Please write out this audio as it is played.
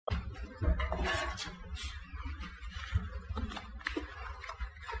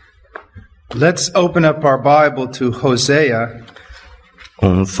Let's open up our Bible to Hosea. 我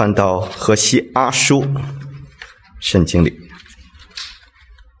们翻到何西阿书圣经里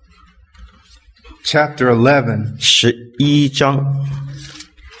Chapter 11, 11章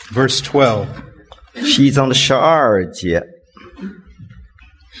verse 12. 11章的12节。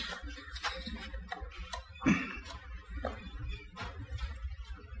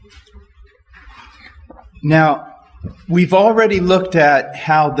Now, we've already looked at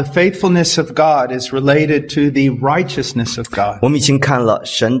how the faithfulness of God is related to the righteousness of God. 我们已经看了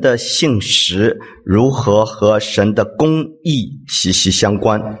神的信实如何和神的公义息息相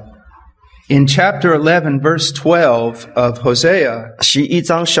关。In chapter 11, verse 12 of Hosea, 11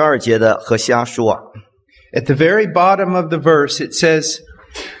章12节的何西阿书啊， at the very bottom of the verse, it says,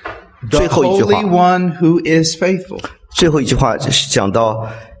 the 最后一句话。 Holy One who is faithful. 最后一句话就是讲到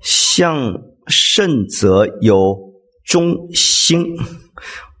向圣者有忠心，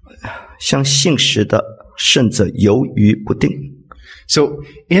向信实的圣者犹豫不定。 So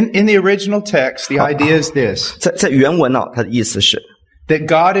in the original text, the idea is this, 在原文啊，它的意思是 that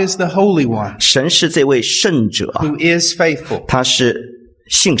God is the Holy One 神是这位圣者， who is faithful. 他是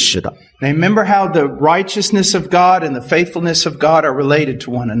信实的。 Now remember how the righteousness of God and the faithfulness of God are related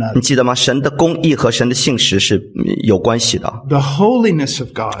to one 你 another. 记得吗？神的公义和神的信实是有关系的。 The holiness of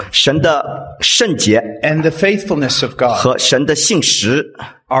God 神的圣洁 and the faithfulness of God 和神的信实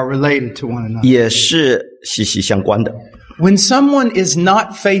are related to one another. 也是息息相关的。 When someone is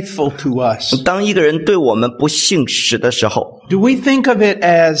not faithful to us, 当一个人对我们不信实的时候， do we think of it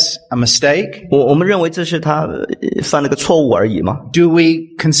as a mistake? 我们认为这是他犯了个错误而已吗？ Do we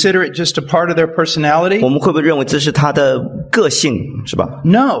consider it just a part of their personality? 我们会不会认为这是他的个性，是吧？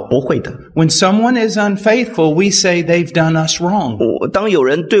 No. 不会的。 When someone is unfaithful, we say they've done us wrong. 当有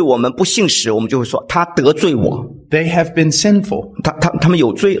人对我们不信实，我们就会说他得罪我， They have been sinful. 他们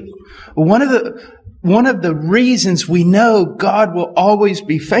有罪了。 One of the reasons we know God will always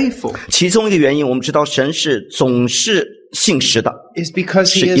be faithful 其中一个原因，我们知道神是总是信实的， is because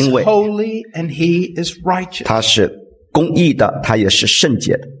He 是 is 因为 holy and He is righteous. 他是公义的，他也是圣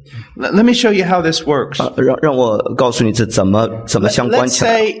洁的。 Let me show you how this works. 让我告诉你这怎么相关 Let's 起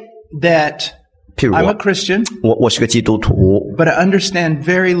来。 say that 譬如 I'm a Christian, 我是个基督徒， but I understand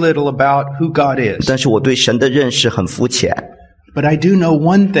very little about who God is. 但是我对神的认识很肤浅， But I do know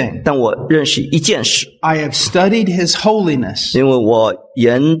one thing. 但我认识一件事， I have studied His holiness 因为我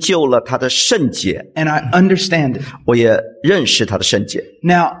研究了他的圣洁， and I understand it. 我也认识他的圣洁。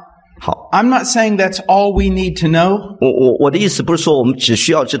 Now, 好， I'm not saying that's all we need to know, 我的意思不是说我们只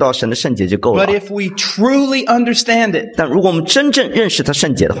需要知道神的圣洁就够了 but，if we truly understand it, 但如果我们真正认识他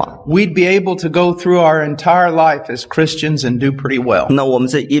圣洁的话， we'd be able to go through our entire life as Christians and do pretty well. 那我们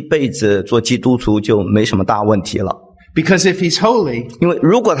这一辈子做基督徒就没什么大问题了。 Because if He's holy, 因为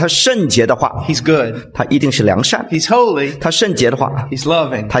如果他圣洁的话， He's good. 他一定是良善； He's holy, 他圣洁的话， He's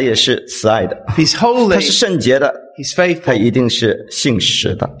loving. 他也是慈爱的； He's 他 holy, 是圣洁的， He's 他 faithful. 一定是信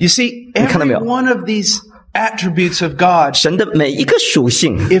实的。 You see, 你看到没 every 有？ one of these attributes of God, 神的每一个属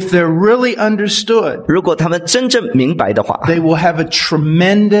性， if they're really understood, 如果他们真正明白的话， they will have a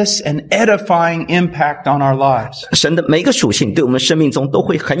tremendous and edifying impact on our lives. 神的每一个属性对我们生命中都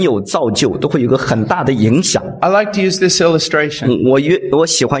会很有造就，都会有一个很大的影响。 I like to use this illustration. 我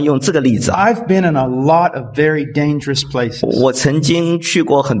喜欢用这个例子啊， I've been in a lot of very dangerous places 我曾经去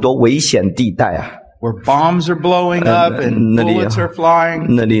过很多危险地带啊， where bombs are blowing up and 那里 bullets are flying.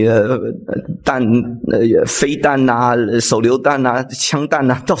 那里飞弹呐、手榴弹呐、枪弹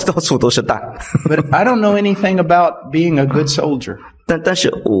呐、到处都是弹。 But I don't know anything about being a good soldier. 但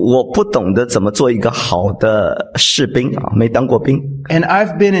是我不懂得怎么做一个好的士兵啊，没当过兵。 And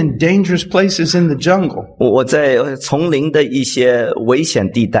I've been in dangerous places in the jungle. 我在丛林的一些危险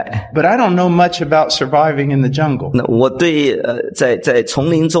地带， But I don't know much about surviving in the jungle. 那我对在丛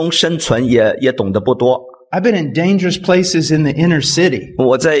林中生存也懂得不多。 I've been in dangerous places in the inner city.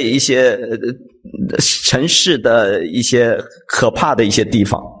 我在一些城市的一些可怕的一些地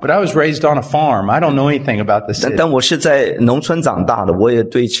方， But I was raised on a farm. I don't know anything about the city. 但我是在农村长大的，我也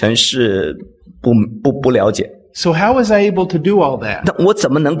对城市不了解。 So how was I able to do all that? 那我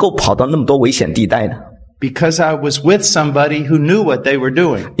怎么能够跑到那么多危险地带呢？ Because I was with somebody who knew what they were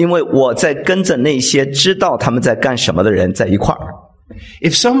doing. 因为我在跟着那些知道他们在干什么的人在一块儿。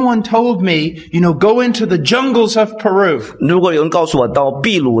 If someone told me, go into the jungles of Peru 如果有人告诉我到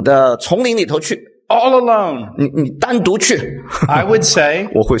秘鲁的丛林里头去， all alone, 你单独去， I would say,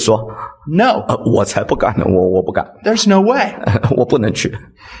 我会说 no, 我才不敢呢，我不敢， there's no way. 我不能去。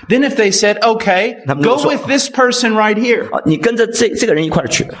 Then if they said, okay, 他们 go 说 with this person right here, 你跟着这个人一块儿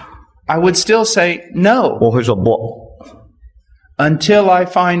去， I would still say no 我会说不， until I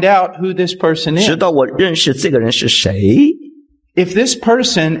find out who this person 直 is. 到我认识这个人是谁。 If this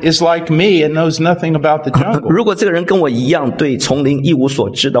person is like me and knows nothing about the jungle, 如果这个人跟我一样对丛林一无所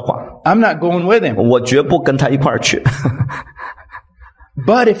知的话， I'm not going with him. 我绝不跟他一块儿去。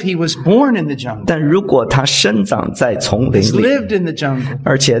 But if he was born in the jungle, 但如果他生长在丛林 he's 里， lived in the jungle,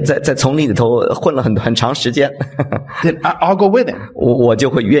 而且在丛林里头混了很长时间， then I'll go with him. 我就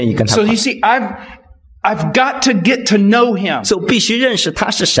会愿意跟他 So 跑 you。see, I've got to get to know him. 所以必须认识他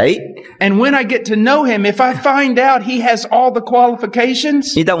是谁。 And when I get to know him, if I find out he has all the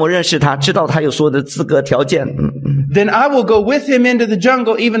qualifications, 一旦我认识他，知道他有所有的资格条件， then I will go with him into the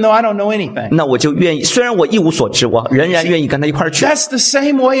jungle even though I don't know anything. 那我就愿意。虽然我一无所知，我仍然愿意跟他一块儿去。 That's the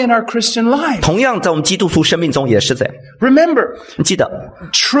same way in our Christian life. 同样，在我们基督徒生命中也是这样。 Remember, 记得，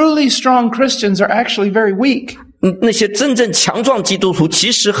 truly strong Christians are actually very weak. 那些真正强壮基督徒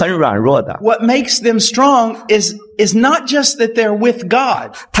其实很软弱的。 What makes them strong is not just that they're with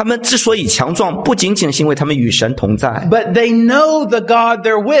God, 他们之所以强壮，不仅仅是因为他们与神同在， but they know the God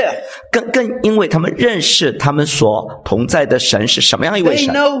they're with. 更因为他们认识他们所同在的神是什么样一位 They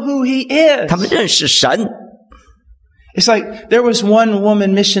神， know who he 他们 is. 认识神。 It's like there was one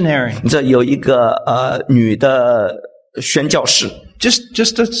woman missionary, 这有一个女的宣教士，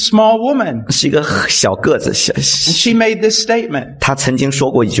 just a small woman. 是一个小个子， And she made this statement. 她曾经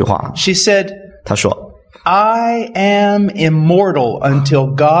说过一句话， She said, 她说 I am immortal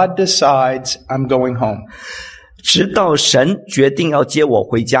until God decides I'm going home. 直到神决定要接我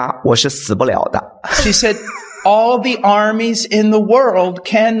回家，我是死不了的。 She said, all the armies in the world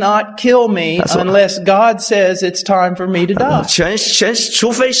cannot kill me That's what- unless God says it's time for me to die.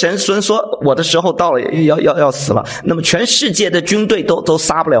 除非神说我的时候到了，要死了，那么全世界的军队都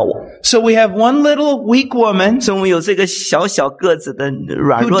杀不了我。 So we have one little weak woman 所以我们有这个小个子的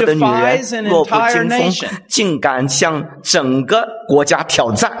软弱的女 Who defies an 人，弱不 entire 禁风 nation.，竟敢向整个国家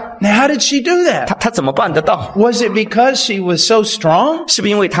挑战。 Now, how did she do that? 她怎么办得到？ Was it because she was so strong? 是不是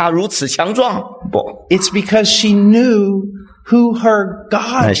因为她如此强壮？不， It's because she knew who her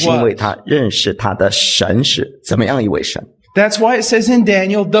那 God 是因为 was. 她认识她的神是怎么样一位神。 That's why it says in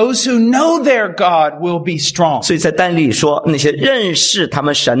Daniel, those who know their God will be strong. 所以在但以理说，那些认识他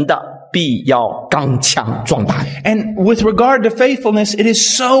们神的，必要刚强壮大。 And with regard to faithfulness, it is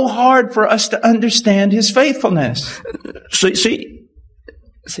so hard for us to understand his faithfulness. 所以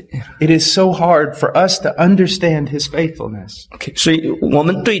It is so hard for us to understand his faithfulness. 所以我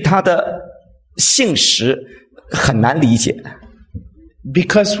们对他的信实很难理解，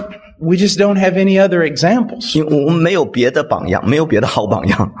 Because we just don't have any other examples. 因为我们没有别的榜样，没有别的好榜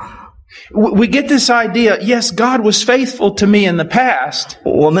样。 We get this idea, yes, God was faithful to me in the past,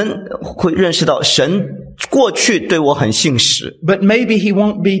 我们会认识到神过去对我很信实， but maybe he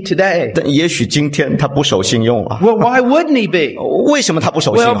won't be today. 但也许今天他不守信用了。 Well, why wouldn't he be? 为什么他不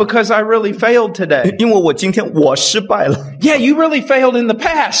守信 Well, 用？ because I really failed today. 因为我今天我失败了， Yeah, you really failed in the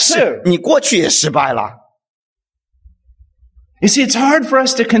past too. 你过去也失败了。 You see, it's hard for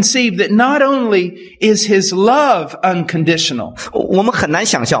us to conceive that not only is his love unconditional, 我们很难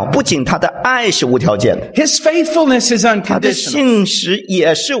想象，不仅他的爱是无条件的， his faithfulness is 他的 unconditional. 信实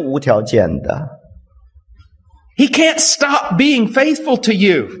也是无条件的。 He can't stop being faithful to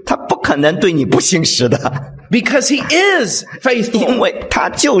you 他不可能对你不信实的， because he is 因 faithful. 为他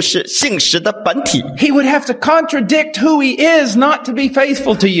就是信实的本体。 He would have to contradict who he is not to be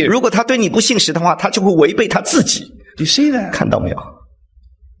faithful to you. 如果他对你不信实的话，他就会违背他自己。 Do you see that? 看到没有？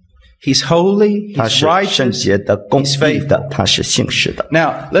 He's holy, 他 he's 是圣 righteous, 洁的、公 he's 义的 faithful.，他是信实的。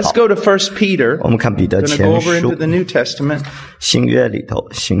 Now, let's go to 1 Peter. 我们看彼得 We're going to 前 go over 书 into the New Testament. 新约里头，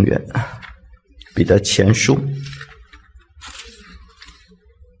新约彼得前书。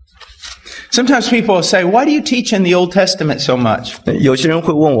 Sometimes people will say, why do you teach in the Old Testament so much? 有些人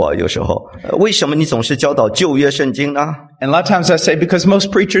会问我，有时候为什么你总是教导旧约圣经呢？ And a lot of times I say, because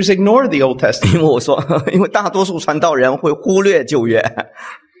most preachers ignore the Old Testament. 因为我说，因为大多数传道人会忽略旧约。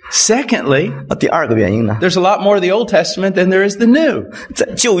 Secondly, 第二个原因呢， there's a lot more of the Old Testament than there is the New. 在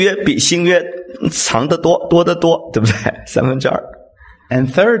旧约比新约长得多，多得多，对不对？2/3。 And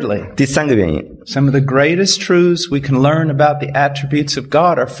thirdly, 第三个原因， some of the greatest truths we can learn about the attributes of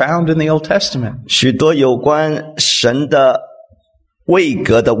God are found in the Old Testament. 许多有关神的位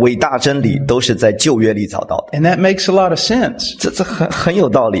格的伟大真理，都是在旧约里找到的。 And that makes a lot of sense 这很有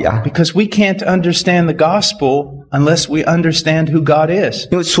道理啊！ because we can't understand the gospel unless we understand who God is.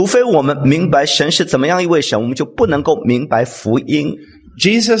 因为除非我们明白神是怎么样一位神，我们就不能够明白福音。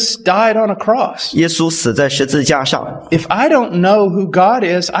Jesus died on a cross. 耶稣死在十字架上。 If I don't know who God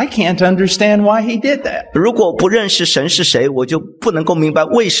is, I can't understand why he did that. 如果不认识神是谁，我就不能够明白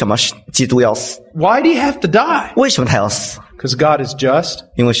为什么基督要死， Why do you have to die? 为什么他要死？ Because God is just.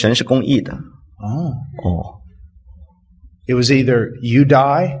 因为神是公义的。 It was either you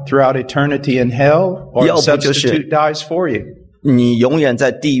die throughout eternity in hell, or a substitute dies for you. 你永远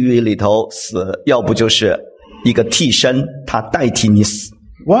在地狱里头死，要不就是一个替身，他代替你死。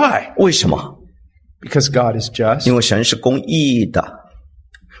 Why? 为什么？ Because God is just. 因为神是公义的。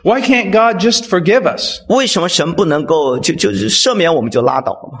 Why can't God just forgive us? 为什么神不能够就是赦免我们就拉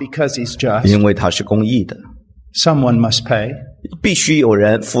倒了吗？ Because he's just. 因为他是公义的， Someone must pay. 必须有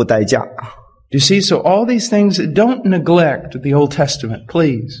人付代价。 You see, so all these things, don't neglect the Old Testament,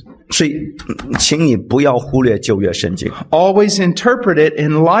 please. 所以，请你不要忽略旧约圣经。 Always interpret it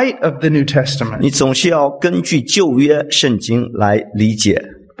in light of the New Testament. 你总是要根据旧约圣经来理解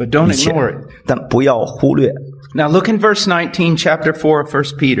But don't 一切 ignore it. 但不要忽略。 Now look in verse 19, chapter 4 of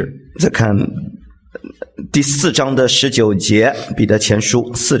 1 Peter. 再看第4章的19节，彼得前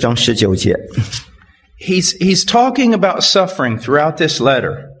书4章19节。 He's talking about suffering throughout this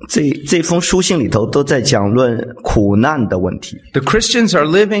letter. 这封书信里头都在讲论苦难的问题。 The Christians are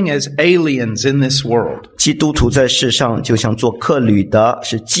living as aliens in this world. 基督徒在世上就像做客旅的，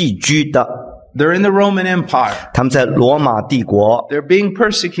是寄居的。 They're in the Roman Empire. 他们在罗马帝国， They're being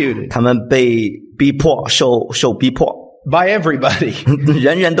persecuted 他们被逼迫，受逼迫， by everybody.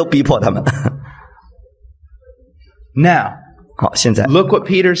 人人都逼迫他们。 Now, 好，现在 look what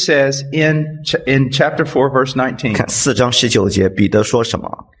Peter says in chapter 4, verse 19. 看4章19节，彼得说什么？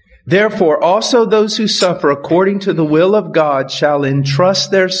 Therefore, also those who suffer according to the will of God shall entrust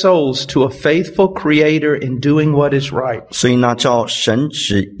their souls to a faithful Creator in doing what is right. 所以呢，照神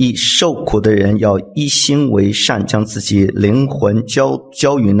旨意受苦的人，要一心为善，将自己灵魂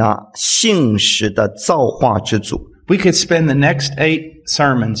交于那信实的造化之主。 We could spend the next 8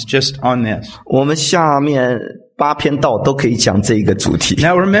 sermons just on this. 我们下面8篇道都可以讲这一个主题。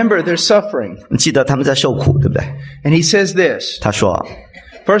 Now remember, they're suffering. 你记得他们在受苦，对不对？ And he says this. 他说，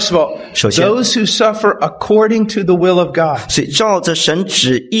 First of all, 首先， those who suffer according to the will of God. 所以照着神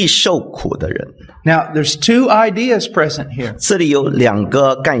旨意受苦的人， Now, there's 2 ideas present here. 这里有2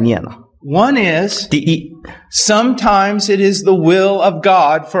个概念了。 One is, 第一， sometimes it is the will of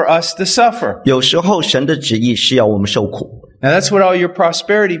God for us to suffer. 有时候神的旨意是要我们受苦。 Now, that's what all your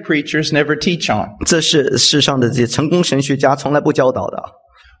prosperity preachers never teach on. 这是世上的这些成功神学家从来不教导的。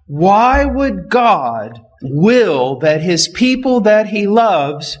 Why would God will that his people that he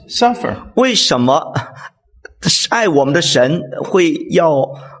loves suffer? 为什么爱我们的神会要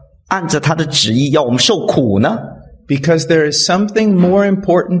按着他的旨意要我们受苦呢？ Because there is something more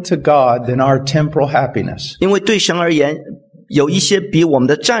important to God than our temporal happiness. 因为对神而言，有一些比我们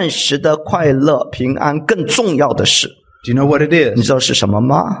的暂时的快乐、平安更重要的事。 Do you know what it 你 is? 知道是什么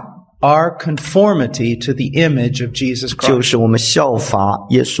吗？ Our conformity to the image of Jesus 就 Christ. 是我们效法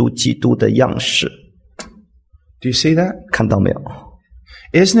耶稣基督的样式。 Do you see that? 看到没有？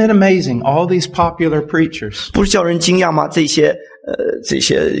 Isn't it amazing? All these popular preachers. 不是叫人惊讶吗？这些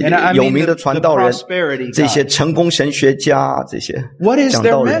And I 有 mean 名的 the 传道人， prosperity 这些 guys. 成功神学家，这些 What is 讲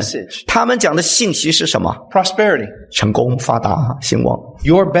their 道人， message? 他们讲的信息是什么？ Prosperity. 成功、发达、兴旺。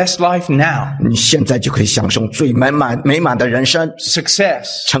 Your best life now. 你现在就可以享受最美满的人生，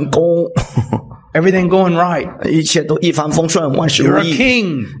 Success. 成功， Everything going right. 一切都一帆风顺，万事如 You're a 意。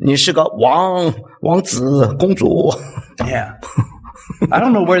 king. 你是个王子、公主。 Yeah. I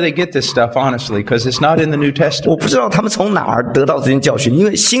don't know where they get this stuff, honestly, because it's not in the New 我 Testament. 不知道他们从哪儿得到这些教训，因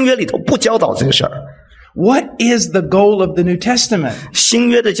为新约里头不教导这个事儿。 What is the goal of the New Testament? 新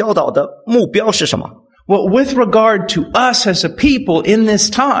约的教导的目标是什么？ Well, with regard to us as a people in this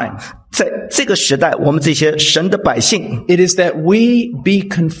time, 在这个时代，我们这些神的百姓， it is that we be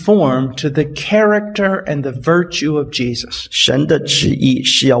conformed to the character and the virtue of Jesus. 神的旨意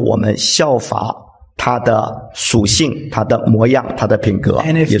是要我们效法他的属性、他的模样、他的品格，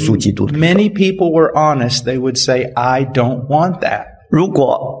 And 耶稣基督 if 的。 many people were honest, they would say, I don't want that. 如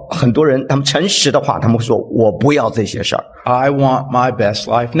果很多人他们诚实的话，他们会说：“我不要这些事儿， I want my best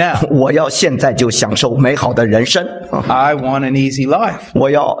life now. 我要现在就享受美好的人生， I want an easy life. 我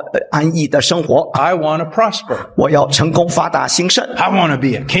要安逸的生活， I want to prosper. 我要成功发达兴盛， I want to be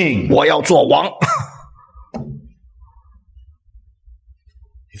a king. 我要做王。”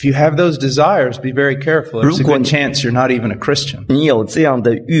 If you have those desires, be very careful. There's a 如果 good chance you're not even a Christian. 你有这样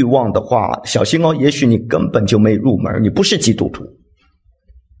的欲望的话，小心哦，也许你根本就没入门，你不是基督徒。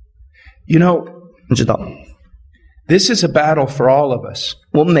 You know, 你知道， this is a battle for all of us.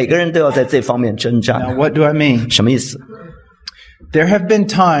 我们每个人都要在这方面征 Now, 战。 what do I mean? 什么意思？ There have been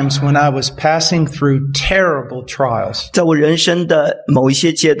times when I was passing through terrible trials. 在我人生的某一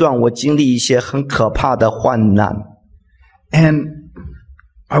些阶段，我经历一些很可怕的患难， And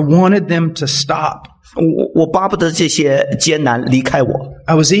I wanted them to stop. 我巴不得这些艰难离开我。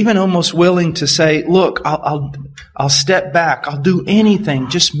 I was even almost willing to say, look, I'll step back. I'll do anything.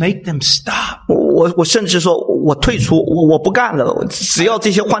 Just make them stop. 我甚至说，我退出，我不干了，只要这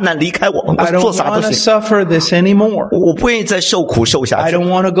些患难离开我，我 I 做 don't 啥都 want to 行。 suffer this anymore. 我不愿意再受苦受下 I 去， don't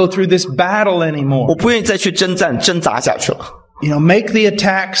want to go through this battle 我 anymore. 不愿意再去征战挣扎下去了。 You know, make the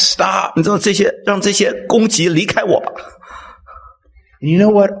attacks stop. 你知道这些，让这些攻击离开我吧。 And you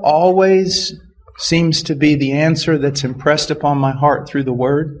know what always seems to be the answer that's impressed upon my heart through the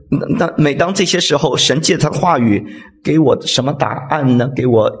Word? 那每当这些时候，神借他的话语给我什么答案呢？给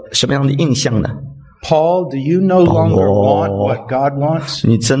我什么样的印象呢？ Paul, do you no longer want what God wants?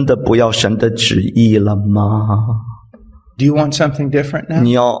 你真的不要神的旨意了吗？ Do you want something different now?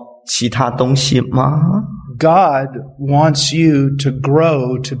 你要其他东西吗？ God wants you to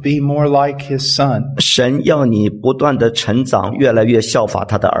grow to be more like His Son. 神要你不断的成长，越来越效法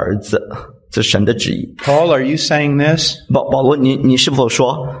他的儿子，这是神的旨意。 Paul, are you saying this? 保罗，你是否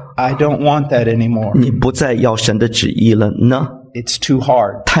说 I don't want that anymore. 你不再要神的旨意了呢？ It's too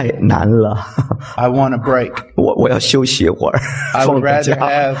hard. 太难了， I want a break. 我要休息一会儿， I 放 would 个 rather 假。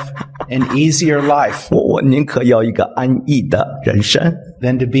 have an easier life 我宁可要一个安逸的人生，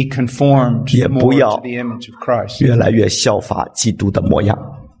 than to be conformed 也 more 不要 to the image of Christ. 越来越效法基督的模样。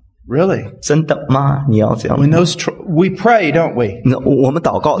 Really? 真的吗？你要这样？ When those we pray, don't we? 那我们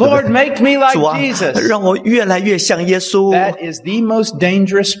祷告，对不 Lord, 对？ make me like 主啊， Jesus. 让我越来越像耶稣。 That is the most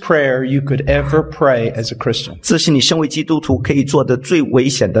dangerous prayer you could ever pray as a Christian. 这是你身为基督徒可以做的最危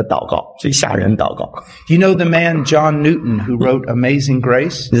险的祷告，最吓人祷告。 You know the man John Newton who wrote Amazing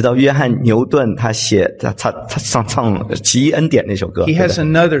Grace? 你知道约翰牛顿他写他唱《奇异恩典》那首歌， He 对不 has 对？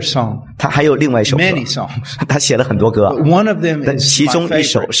 another song, 他还有另外一首歌， many songs. 他写了很多歌， But one of them 但 is 其 my 中一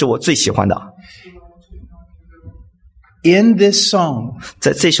首 favorite. 是我最喜欢的。 In this song,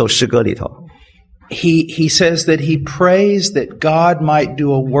 在这首诗歌里头， he says that he prays that God might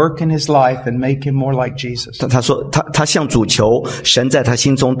do a work in his life and make him more like Jesus. 他说他向主求神在他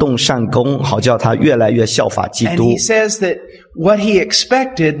心中动善功，好叫他越来越效法基 And 督 he。says that what he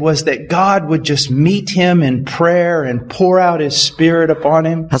expected was that God would just meet him in prayer and pour out his spirit upon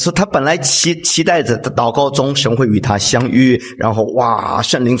him. 他说他本来期待着祷告中神会与他相遇，然后哇，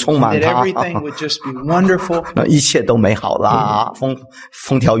圣灵充满 That 他， everything would just be wonderful. 一切都美好啦，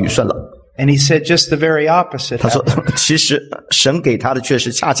风调雨顺了。 And he said just the very opposite 他说 happened. 其实神给他的却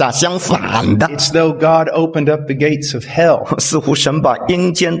是恰恰相反的， It's though God opened up the gates of hell 似乎神把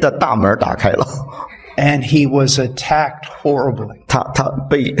阴间的大门打开了， and he was attacked horribly. 他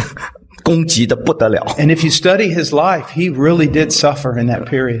被攻击的不得了。 And if you study his life, he really did suffer in that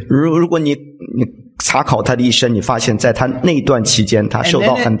period. 如果你查考他的一生，你发现在他那段期间，他 And 受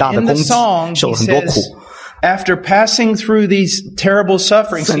到 then 很大的 in 攻 the 击， song, 受 he 很多苦。 says, after passing through these terrible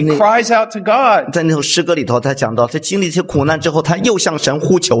sufferings, he cries out to God. 在那首诗歌里头，他讲到，他经历这些苦难之后，他又向神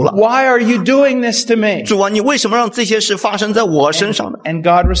呼求了。 Why are you doing this to me? 主啊，你为什么让这些事发生在我身上呢？ And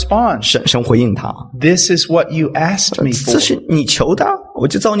God responds, 神回应他， this is what you asked me 这 for. 是你求的，我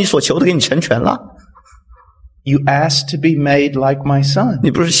就照你所求的给你成全了。 You asked to be made like my son.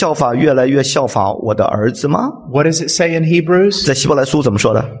 你不是效法越来越效法我的儿子吗？ What does it say in Hebrews? 在希伯来书怎么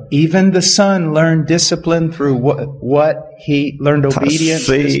说的？ Even the son learned discipline through what he learned 他 obedience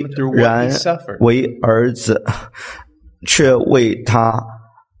虽 through what 然 he suffered. 为儿子，却为他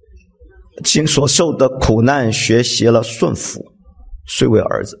经所受的苦难学习了顺服，虽为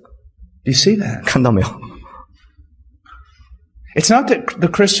儿子。 Do you see that? 看到没有？ It's not that the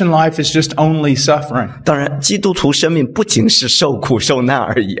Christian life is just only suffering, 当然，基督徒生命不仅是受苦受难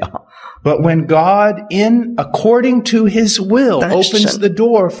而已啊。 but when God, according to his will, 但是 opens the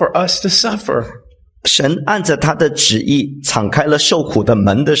door for us to suffer, 神按着他的旨意敞开了受苦的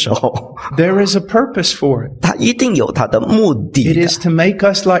门的时候， there is a purpose for it. 他一定有他的目的 It 的。 is to make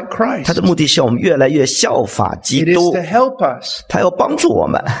us like 他 Christ. 的目的是我们越来越效法基 It is 督 to，help us. 他要帮助我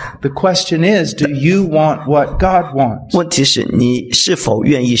们。 The question is, do you want what God wants? 问题是你是否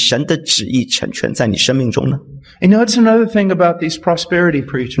愿意神的旨意成全在你生命中呢？ You know, it's another thing about these prosperity 你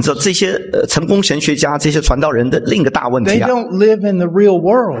preachers. 知道这些成功神学家、这些传道人的另一个大问 They 题啊， don't live in the real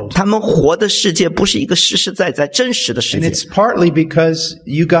world. 他们活的世界不是一个实实在在真实的世 And 界。 it's partly because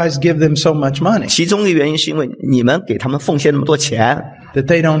you guys give them so much money 其中一个原因是因为你们给他们奉献那么多钱， that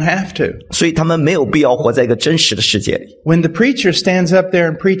they don't have to. 所以他们没有必要活在一个真实的世界里。 When the preacher stands up there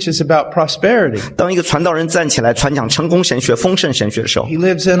and preaches about prosperity, 当一个传道人站起来传讲成功神学、丰盛神学的时候， he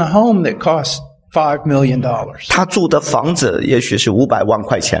lives in a home that costs $5 million. 他住的房子也许是500万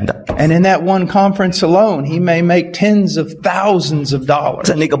块钱的， And in that one conference alone, he may make tens of thousands of dollars.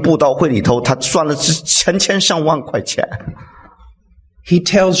 在那个布道会里头，他赚了千上万块钱。He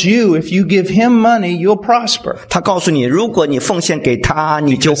tells you if you give him money, you'll prosper. 他告诉你，如果你奉献给他，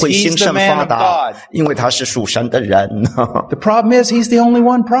你就会兴盛发达，因为他是属神的人。The problem is he's the only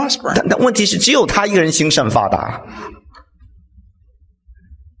one prospering. 但问题是，只有他一个人兴盛发达。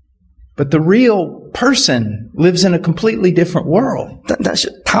But the real person lives in a completely different world. 但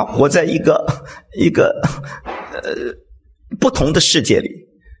是他活在一个不同的世界里。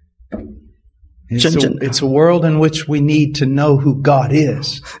It's a world in which we need to know who God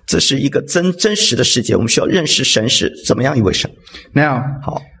is. 这是一个真实的世界，我们需要认识神是怎么样一位神。Now,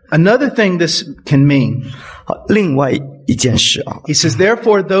 好 another thing this can mean. 好，另外一件事啊， He says,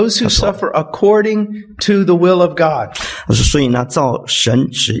 therefore, those who suffer according to the will of God. 所以呢，照神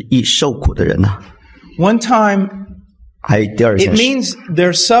旨意受苦的人呢， One time, 还有第二 it 件事。 means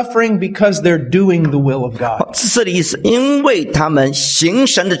they're suffering because they're doing the will of God. 这里意思，因为他们行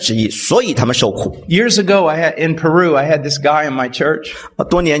神的旨意，所以他们受苦。 Years ago, in Peru, I had this guy in my church,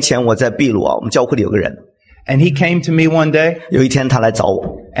 多年前我在秘鲁啊，我们教会里有个人， and he came to me one day, 有一天他来找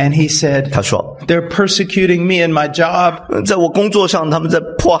我， and he said, 他说 they're persecuting me in my job. 在我工作上他们在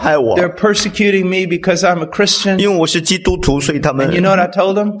迫害我， They're persecuting me because I'm a Christian. 因为我是基督徒，所以他们 And you know what I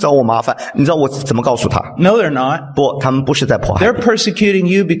told him? 找我麻烦。你知道我怎么告诉他？ No, they're not. 不，他们不是在迫害 They're 你， persecuting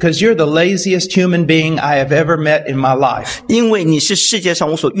you because you're the laziest human being I have ever met in my life. 因为你是世界上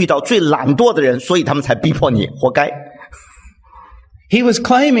我所遇到最懒惰的人，所以他们才逼迫你，活该。 He was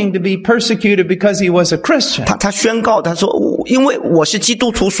claiming to be persecuted because he was a Christian. 他宣告，他说，因为我是基督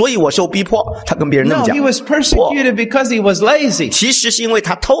徒，所以我受逼迫。他跟别人那 No, 么讲。 he was persecuted because he was lazy. 其实是因为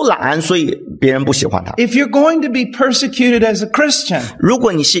他偷懒，所以别人不喜欢他。 If you're going to be persecuted as a Christian, 如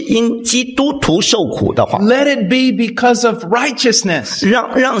果你是因基督徒受苦的话， let it be because of righteousness.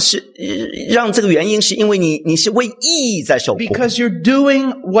 让这个原因是因为你是为义在受苦， Because you're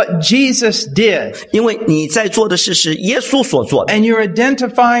doing what Jesus did. 因为你在做的事是耶稣所做的， And you're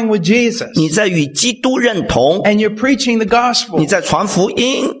identifying with Jesus. 你在与基督认同， And you're preaching the 你 gospel. 在传福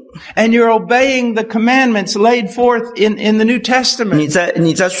音， And you're obeying the commandments laid forth in the New 你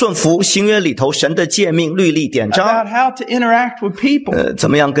Testament 在顺服新约里头神的诫命律例典章， about how to interact with people.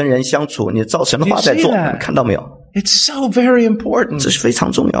 怎么样跟人相处，你照神的话在做， You see that? 你看到没有？ It's so very important. 这是非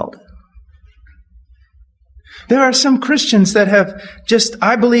常重要的。 There are some Christians that have just,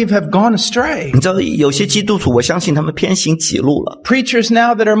 I believe, have gone astray. 你知道有些基督徒，我相信他们偏行己路了。 Preachers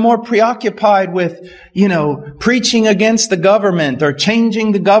now that are more preoccupied with, preaching against the government or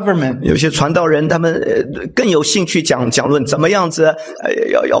changing the government. 有些传道人，他们更有兴趣讲论怎么样子，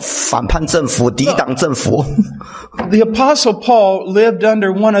要反叛政府、抵挡政府。 The Apostle Paul lived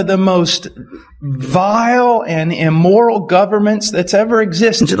under one of the most vile and immoral governments that's ever 你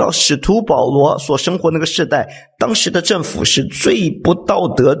existed. 知道使徒保罗所生活那个时代，当时的政府是最不道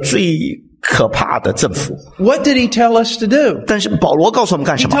德、最可怕的政府。 What did he tell us to do? 但是保罗告诉我们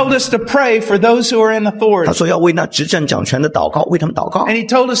干 He 什么？ told us to pray for those who are in 他 authority. 说要为那执政掌权的祷告，为他们祷告。 And he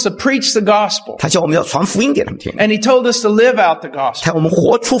told us to preach the gospel. 他叫我们要传福音给他们听， And he told us to live out the gospel. 他要我们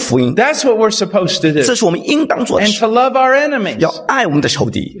活出福音。 That's what we're supposed to do. 这是我们应当做的 And 事。 to love our enemies. 要爱我们的仇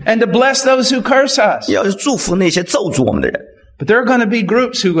敌， And to bless those who curse us. 要祝福那些咒诅我们的人。 But there are going to be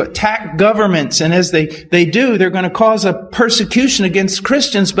groups who attack governments, and as they do, they're going to cause a persecution against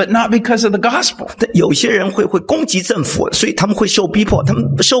Christians, but not because of the gospel. 但有些人会攻击政府，所以他们会受逼迫。他们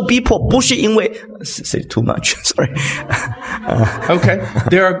受逼迫不是因为 say too much, sorry. Okay.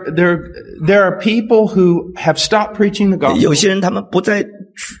 There are people who have stopped preaching the gospel. 有些人他们不再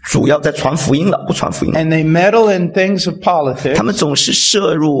主要在传福音了，不传福音了。 And they meddle in things of politics. 他们总是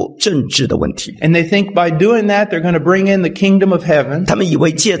涉入政治的问题。 And they think by doing that, they're going to bring in the kingdom of heaven. 他们以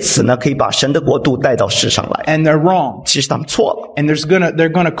为借此呢，可以把神的国度带到世上来。 And they're wrong. 其实他们错了， And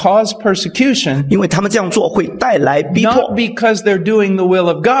they're going to cause persecution, 因为他们这样做会带来逼迫 not，because they're doing the will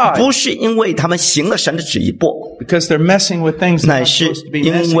of God, 不是因为他们行了神的旨意，不， because they're messing with things they're 乃 not 是 supposed to be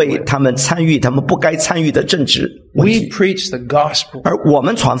因 messing 为 with. 他们参与他们不该参与的政治问 We 题。 preach the gospel. 而我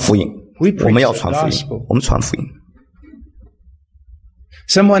们传福音， We preach 我们要 the 传福音 gospel.，我们传福音。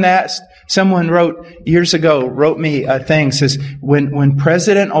 Someone wrote me a thing, says, when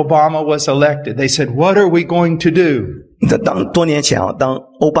President Obama was elected, they said, what are we going to do? 当多年前啊，当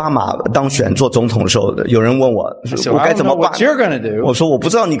奥巴马当选做总统的时候，有人问我， So 我 I 该 don't 怎么 know 办 what you're going to do. 我说我不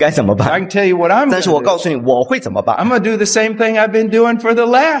知道你该怎么 I 办 can tell you what I'm 但 going 是我 to 告 do. 诉你我会怎么办 I'm going to do the same thing I've been doing for the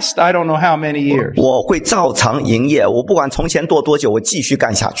last I don't know how many years. 我会照常营业，我不管从前做多久，我继续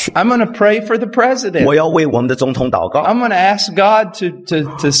干下去。 I'm going to pray for the president. 我要为我们的总统祷告， I'm going to ask God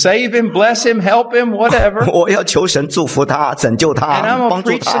to save him, bless him, help him, whatever. 我要求神祝福他，拯救 And 他， I'm going 帮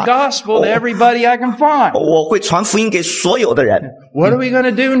to 助 preach the 他。 gospel to everybody I can find. 我会传福音给所有的人。 What are we going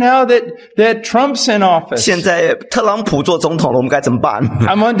to do now that Trump's in office? 现在特朗普做总统了，我们该怎么办？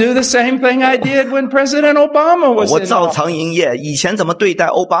 I'm going to do the same thing I did when President Obama was 我 in 照 office. 常营业，以前怎么对待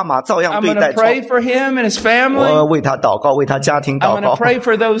奥巴马，照样 I'm 对 going 待 to pray for him and his 我 family. 为他祷告，为他家庭 I'm 祷 going to 告。 pray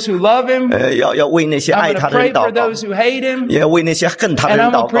for those who love him. 要为那些 I'm 爱 going 他 to 的 pray 人 for 祷告， those who hate him. 也为那些恨他的 And 人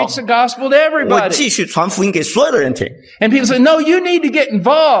I'm going 祷 to 告。 preach the gospel to 我 everybody. 继续传福音给所有的人听。 And people say, no, you need to get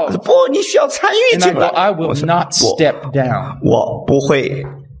involved. 不，你需要参与 And I 进 go, 来。 I will 我说 not step down. 我不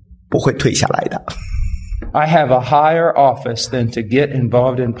会退下来的。 I have a higher office than to get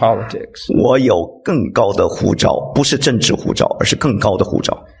involved in politics. 我有更高的呼召，不是政治呼召，而是更高的呼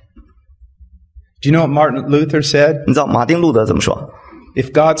召。 Do you know what Martin Luther said? 你知道马丁路德怎么说？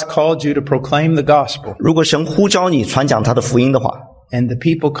 If God's called you to proclaim the gospel 如果神呼召你传讲他的福音的话， and the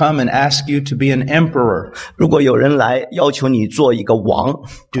people come and ask you to be an emperor, 如果有人来要求你做一个王，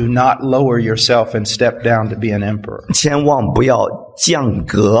 do not lower yourself and step down to be an emperor. 千万不要降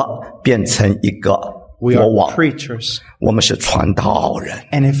格变成一个 We 国 are 王。 preachers. 我们是传道人。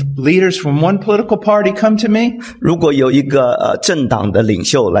 And if leaders from one political party come to me, 如果有一个政党的领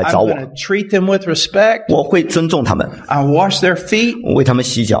袖来 I'm 找我 going，to treat them with respect. 我会尊重他们， I'll wash their feet. 我为他们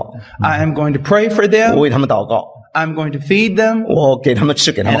洗脚， I am going to pray for 我 them. 为他们祷告， I'm going to feed them. 我给他们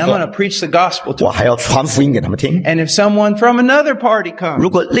吃，给他 And 们 I'm going 喝， to preach the gospel to 我 them. 还要传福音给他们听。 And if someone from another party comes, 如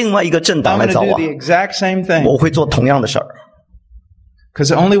果另外一个政党 I'm 来 going 找 to do 我， the exact same thing. 我会做同样的事儿， Because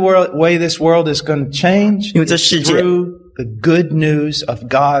the only way this world is going to change 因为这世 is 界 through the good news of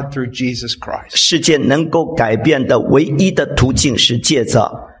God through Jesus Christ. 世界能够改变的唯一的途径是借着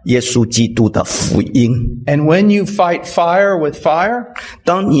耶稣基督的福音。 And when you fight fire with fire,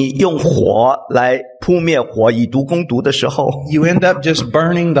 当你用火来扑灭火，以毒攻毒的时候， you end up just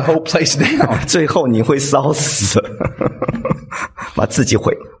burning the whole place down. 最后你会烧死，把自己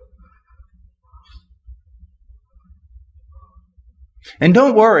毁了。 And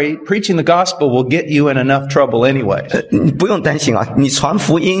don't worry, preaching the gospel will get you in enough trouble anyway. 你不用担心啊，你传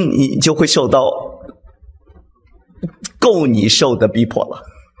福音，你就会受到够你受的逼迫了。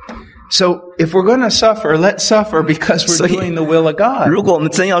 So if we're going to suffer, let's suffer because we're 所以 doing the will of God. 如果我们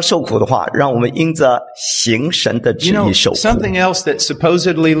真要受苦的话，让我们因着行神的旨 You know, 意受苦。 something else that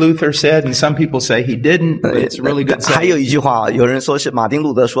supposedly Luther said, and some people say he didn't, but it's a really good 还 saying. 有一句话，有人说是马丁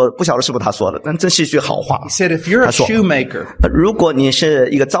路德说，不晓得是不是他说的，但这是一句好话 He。said, if you're a 他说 shoemaker 如果你是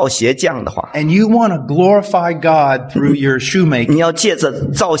一个造鞋匠的话， and you want to glorify God through your shoemaking, 你要借着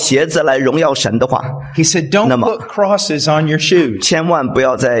造鞋子来荣耀神的话， he said, don't 那么 put crosses on your shoes. 千万不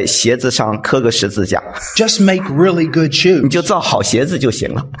要在鞋子上刻个十字架， Just make really good 你 shoes. 就造好鞋子就行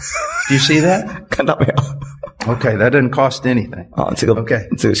了。 Do you see that? 看到没有？ Okay, that doesn't cost anything. 啊，这个 Okay.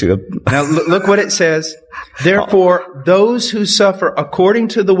 这个是个 Now look what it says. Therefore, those who suffer according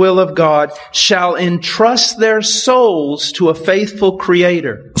to the will of God shall entrust their souls to a faithful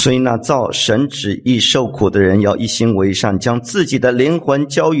Creator. 所以呢，照神旨意受苦的人要一心为善，将自己的灵魂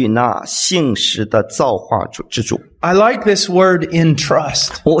交与那信实的造化主之主。 I like this word entrust.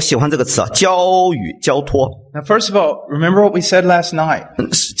 我喜欢这个词啊，交与交托。 Now, first of all, remember what we said last night.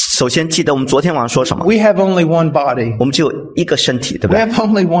 首先记得我们昨天晚上说什么？ We have only one body. 我们只有一个身体，对不 We 对？ have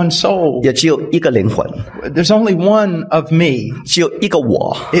only one soul. 也只有一个灵魂， There's only one of me. 只有一个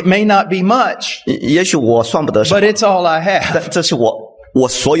我。 It may not be much, 也许我算不得什 but 么， it's all I 但 have. 这是我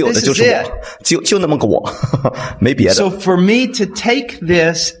所有的 This is 就是我 it.，就那么个我，没别的。 So for me to take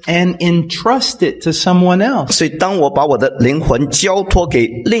this and entrust it to someone else. 所以当我把我的灵魂交托给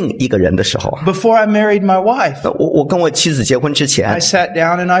另一个人的时候， Before I married my wife, 我跟我妻子结婚之 I 前， sat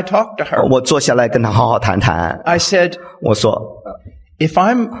down and I talked to her. 我坐下来跟她好好谈谈。 I said, 我说， if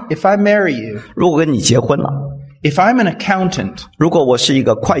I marry you, 如果跟你结婚了， if I'm an accountant 如果我是一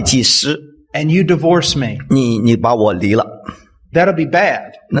个会计师， and you divorce me, 你把我离了， that'll be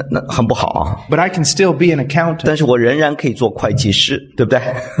bad. 那很不好啊。 But I can still be an accountant. 但是我仍然可以做会计师，对不对？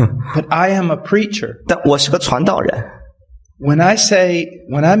 But I am a preacher. 但我是个传道人。 When I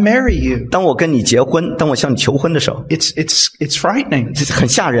marry you, 当我跟你结婚，当我向你求婚的时候， it's frightening. 这很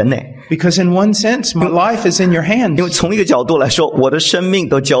吓人呢。 Because in one sense, my life is in your 因为 hands. 从一个角度来说，我的生命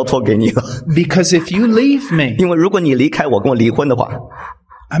都交托给你了。 Because if you leave me, 因为如果你离开我，跟我离婚的话，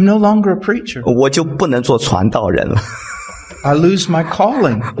 I'm no longer a preacher. 我就不能做传道人了。I lose my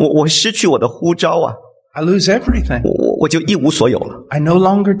calling. 我失去我的呼召啊， I lose everything. 我就一无所有了， I no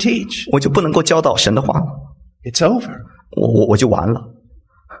longer teach. 我就不能够教导神的话了， It's over. 我就完了。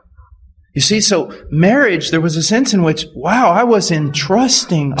 You see, so marriage, there was a sense in which, wow, I was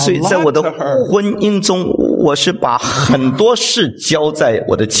entrusting 所 a 以在我 lot 的 to her. 婚姻中，我是把很多事交在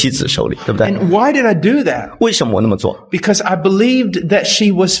我的妻子手里，对不对？ And why did I do that? 为什么我那么做？ Because I believed that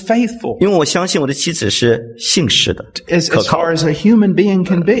she was faithful 因为我相信我的妻子是信实的， as 可靠 far as a human being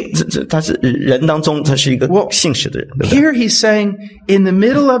can be. 她是人当中，她是一个信实的人，对不对？ Here he's saying, in the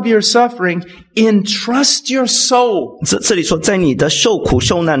middle of your suffering, entrust your soul. 这里说，在你的受苦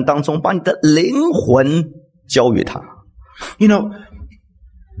受难当中，把你的灵魂交予他。 You know,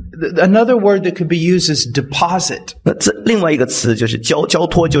 another word that could be used is deposit. 那这另外一个词就是交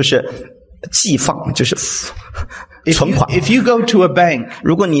托，就是寄放，就是存款。 If you go to a bank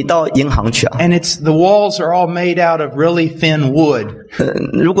如果你到银行去啊， and the walls are all made out of really thin wood,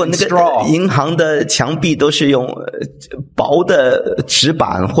 如果那个 straw 银行的墙壁都是用薄的纸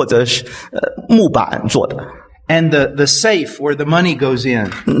板或者是木板做的， and the safe where the money goes in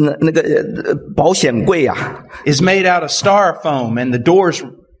那个保险柜啊， is made out of styrofoam, and the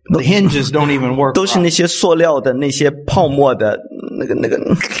hinges don't even work. 都是那些塑料的、那些泡沫的，那个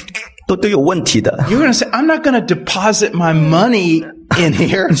都有问题的。 You're going to say, I'm not going to deposit my money in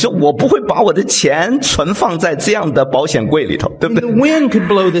here. 你说我不会把我的钱存放在这样的保险柜里头，对不 The 对？ wind could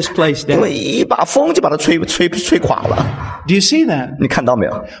blow this place 因 down. 为一把风就把它吹垮了。 Do you see that? 你看到没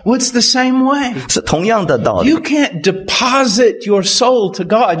有？ Well, it's the same way. 是同样的道理。 You can't deposit your soul to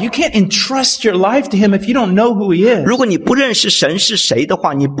God. You can't entrust your life to Him if you don't know who He is. 如果你不认识神是谁的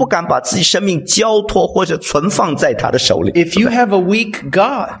话，你不敢把自己生命交托或者存放在他的手里。 If you have a weak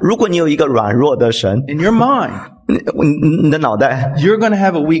God 如果你有一个软弱的神， in your mind, 你的脑袋， you're going to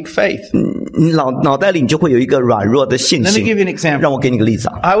have a weak faith. 你脑袋里你就会有一个软弱的信 Let me 心。 give you an example. 让我给你个例子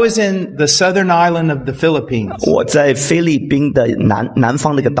啊， I was in the southern island of the Philippines, 我在菲律宾的南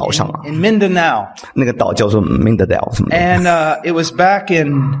方那个岛上啊， in Mindanao, 那个岛叫做明德岛什么的。 and it was back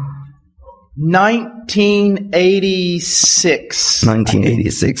in 1986.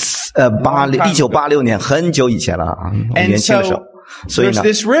 1986年很久以前了啊，我 And 年轻的时候 so，所以 there's 呢，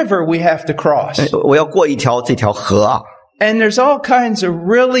 this river we have to cross. 我要过这条河啊， And there's all kinds of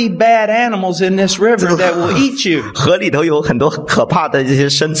really bad animals in this river that will eat you. 河里头有很多可怕的这些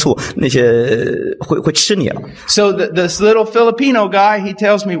牲畜，那些会吃你了。 So this little Filipino guy, he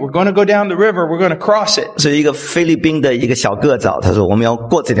tells me, we're going to go down the river, we're going to cross it. 所以一个菲律宾的一个小个子啊，他说我们要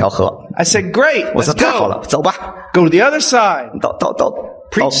过这条河。 I said, great, 我 let's 说太好 go. 了，走吧， Go to the other side, 到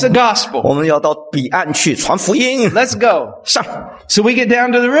preach the gospel. 我们要到彼岸去传福音。 Let's go. 上， So we get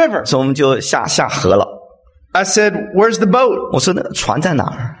down to the river. 所以我们就下河了。 I said, where's the boat? 我说那船在哪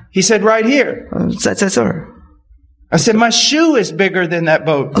儿？ He said, right here. 在这儿。 I said, my shoe is bigger than that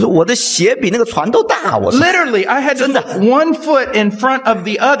boat. 他说我的鞋比那个船都大。我说 Literally, I had to put one foot in front of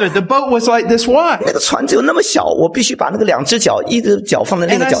the other. The boat was like this wide. 那个船只有那么小，我必须把那个两只脚，一个脚放在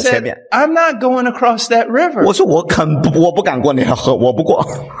另一 And 个 I 脚前 said, 面。 I'm not going across that river. 我说我不敢过那条河，我不过。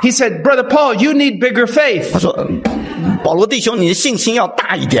 He said, Brother Paul, you need bigger faith. 他说保罗弟兄，你的信心要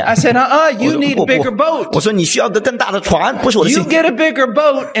大一点。 I said, you 我 need 说 a bigger 我 boat. 说你需要个更大的船，不是我的 You 信。 get a bigger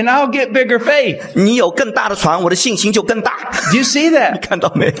boat and I'll get bigger faith. 你有更大的船，我的信心就更大。 Do you see 你 that? 看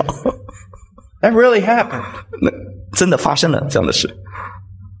到没有？ That really happened. 那真的发生了这样的事。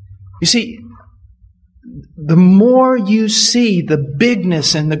 You see, the more you see the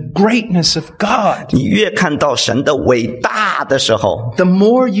bigness and the greatness of God, 你越看到神的伟大的时候， the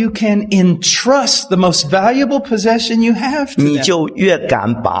more you can entrust the most valuable possession you have to 你 them. 就越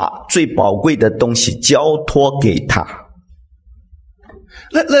敢把最宝贵的东西交托给他。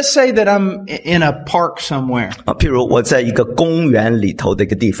 Let's say that I'm in a park somewhere 啊，譬如我在一个公园里头的一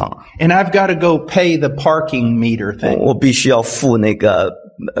个地方， and I've got to go pay the parking meter thing. 我必须要付那个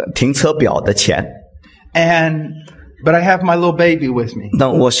停车表的钱。 But I have my little baby with me. 那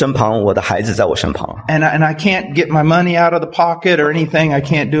我身旁，我的孩子在我身旁， And I can't get my money out of the pocket or anything. I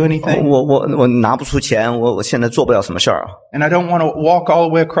can't do anything. 我拿不出钱，我现在做不了什么事儿， And I don't want to walk all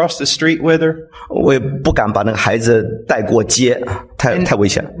the way across the street with her. 我也不敢把那个孩子带过街，太危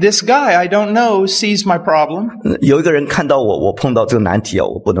险了。 This guy I don't know sees my problem. 有一个人看到我碰到这个难题啊，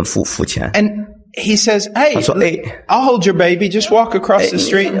我不能付钱。 And he says, hey, 他说 I'll hold your baby. Just walk across the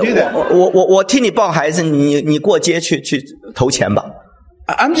street and do that. 我替你抱孩子，你过街去投钱吧。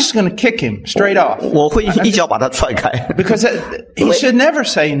 I'm just going to kick him straight off. 我会一脚把他踹开， Because he should never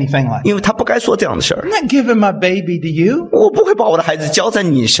say anything like that. 因为他不该说这样的事儿。 I'm not giving my baby to you. 我不会把我的孩子交在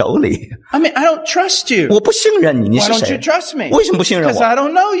你手里， I mean, I don't trust you. 我不信任你，你 Why 是 don't you 谁？ trust me? 为什么不信任 Because I 我？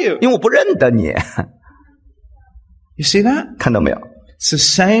 don't know you. 因为我不认得你。You see that? 看到没有？ It's the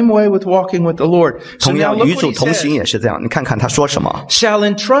same way with walking with the Lord. So 同 now 样 look 与 what 主 he 同行 says. 也是这样。你看看他说什么？ Shall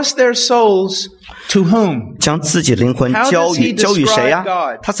entrust their souls to whom? 将自己灵魂 How 交 does he 与交与谁呀、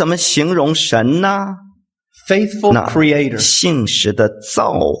 describe God? 他怎么形容神呢？ Faithful 那 creator. 信实的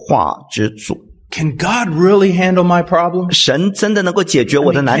造化之主。 Can God really handle my problem? 神真的能够解决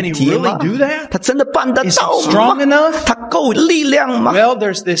我的难 Can he 题吗 really do that? 他真的办得 Is 到 he strong 吗 enough? 他够力量吗 Well,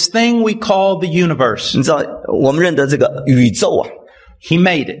 there's this thing we call the universe. 你知道我们认得这个宇宙啊， He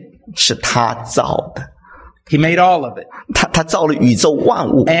made it. 是他造的， He made all of it. 他造了宇宙万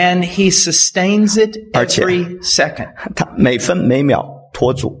物， And he sustains it 而且 every second. 他每分每秒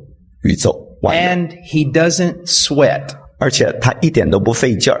托住宇宙万物， And he doesn't sweat. 而且他一点都不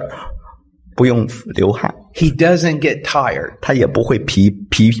费劲儿，不用流汗， He doesn't get tired. 他也不会疲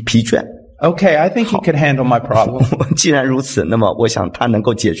倦。 Okay, I think he could handle my problem. 既然如此，那么我想他能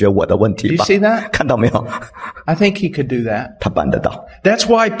够解决我的问 Do 题 you 吧 see that? 看到没有？ I think he could do that. 他办得到。 That's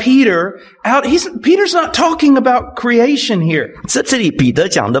why Peter's not talking about creation here. 这里彼得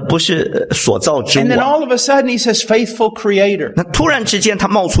讲的不是所造之 And 物 then 啊， all of a sudden he says faithful creator. 那突然之间他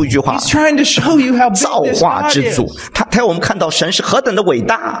冒出一句话 He's trying to show you how 造 big this 化 God 之主 is.，他要我们看到神是何等的伟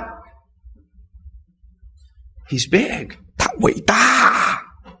大， He's big. 他伟大，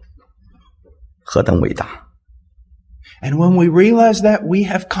何等伟大！ And when we realize that, we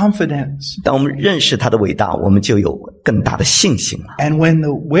have confidence. 当我们认识他的伟大，我们就有更大的信心了。 And when the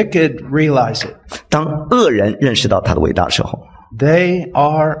wicked realize it, 当恶人认识到他的伟大的时候， they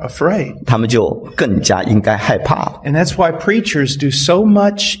are afraid. 他们就更加应该害怕了。 And that's why preachers do so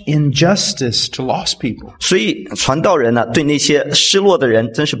much injustice to lost people. 所以传道人呢、对那些失落的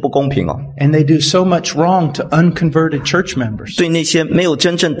人真是不公平哦， And they do so much wrong to unconverted church members. 对那些没有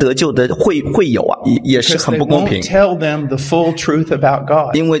真正得救的会友啊，也是 Because 很 they 不公平 won't。tell them the full truth about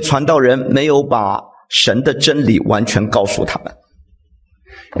God. 因为传道人没有把神的真理完全告诉他们。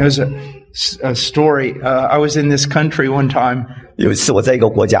 There's a story. I was in this country one time, 有一次我在一个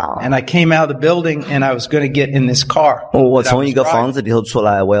国家啊， and I came out of the building, and I was going to get in this car. 我 that I 从 was 一个 driving. 房子里头出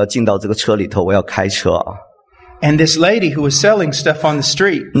来，我要进到这个车里头，我要开车啊。 And this lady who was selling stuff on the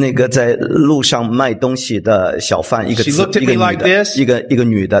street, 那个在路上卖东西的小贩，一个 She looked at 一个 me 女 like 的， this. 一个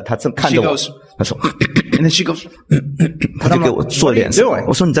女的，她正看着 She 我 goes,，她说， and then she goes, 她就给我 What 做 are you 脸色。 doing?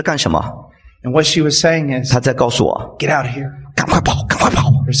 我说你在干什么？ And what she was saying is, 她在告诉我， get out of here. 赶快跑，赶快跑！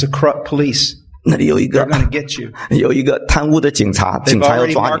 There's a corrupt police. 那里有一 They're 个 going to get you. 有一个贪污的警察， They've 警察要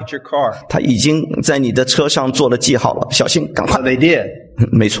already 抓你 marked。your car. 他已经在你的车上做了记号了，小心，赶 So 快！ they did.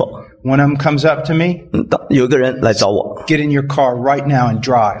 没错， One of them comes up to me, 有一个人来找我， get in your car right now and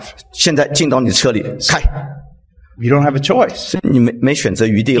drive. 现在进到你车里开， You don't have a choice. 你没选择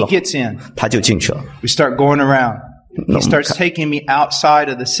余地 He 了， gets in. 他就进去了。 We start going around. No, He starts taking me outside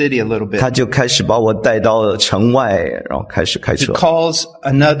of the city a little 他 bit. 就开始把我带到城外，然后开始开 He 车。 calls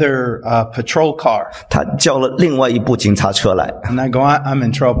another patrol car. 他叫了另外一部警察车来， And I go, I'm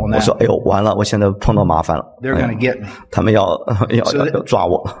in trouble 我说 now. 哎呦，完了，我现在碰到麻烦了， They're 哎 going to 呀 get me. 他们要 So that- 抓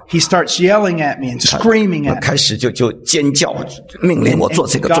我。 He starts yelling at me and screaming at me. 开始就尖叫，命令我做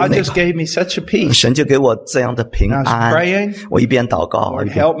这个做 God 那 just 个。 gave me such a peace. 神就给我这样的平 And I was 安 praying,。我一边祷告， Lord, 一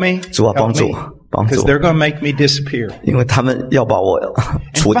边 help me. 主啊，帮 Help 助 me. 我，帮 Because 助 they're 我， going to make me disappear. 因为他们要把我 And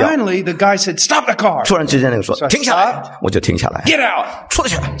除掉。 finally, the guy said, stop the car. 突然之间，那个说 So I 停下来 stopped.，我就停下来， Get out. 出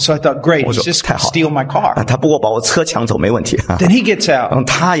去。 So I thought, great, 我 he's 说 just 太 going 好 to steal my 啊， car. 他不过把我车抢走没问题啊。 Then he gets 然后 out.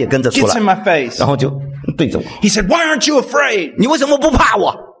 他也跟着出 Gets in 来， my face. 然后就对着我， He said, why aren't you afraid? 你为什么不怕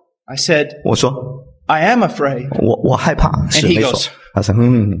我？ I said, 我说 I am afraid. 我害怕，是 he 没错 goes,。他说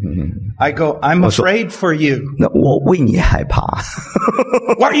I go, I'm 我说 afraid for you. 那我为你害怕，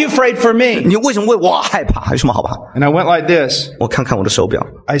 Why are you afraid for me? 你为什么为我害怕？有什么好怕？ And I went like this. 我看看我的手表，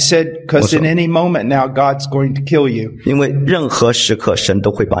 I said, because in any moment now, God's going to kill you. 因为任何时刻神都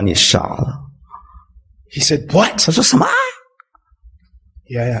会把你杀了。 He said, what? 他说什么？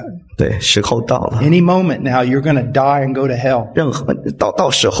 Yeah. 对，时候到了， Any moment now, you're going to die and go to hell. 任何到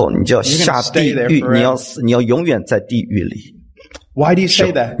时候你就要下地 You're gonna stay there 狱， forever. 你要死，你要永远在地狱里。 Why do you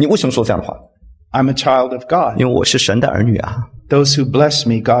say that? 你为什么说这样的话？ I'm a child of God. 因为我是神的儿女啊， Those who bless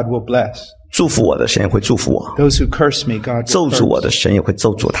me, God will bless. 祝福我的神也会祝福我， Those who curse me, God 咒 will 诅我 curse. 的神也会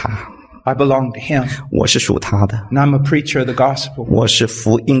咒诅他。 I belong to Him. 我是属他的， And I'm a preacher of the gospel. 我是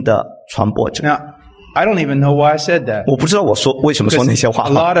福音的传播者。 Now, I don't even know why I said that. 我不知道我为什么说那些 A 话，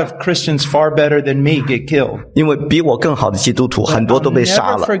 lot of Christians far better than me get killed. 因为比我更好的基督徒很多都被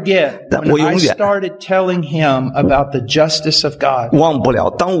杀 I'll 了。 never forget 但我 when 永 I 远 started telling him about the justice of God. 忘不了，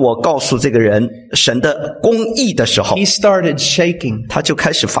当我告诉这个人神的公义的时候， He started shaking. 他就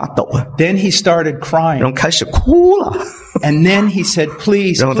开始发抖， Then he started 然 crying. 后开始哭了。 And then he said,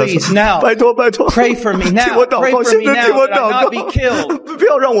 please, 然后他 please, 说 now, 拜托拜托 pray for me 替 now, 我祷 pray 告， for 现 me 在替 now 我 that I 祷 not be 告 killed. 不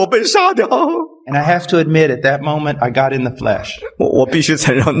要让我被杀掉。 And I have to admit, at that moment, I got in the flesh. 我必须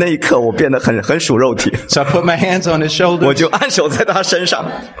承认，那一刻我变得很属肉体， So I put my hands on his 我 shoulders 就按手在他身上，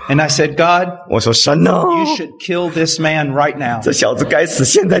 and I said, God, 我说神啊， you should kill this man right now. 这小子该死，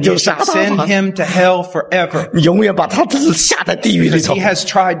现在 You 就杀 should 他 send 吧， him to hell forever. 你永远把他下在地狱里 Because 头 he，has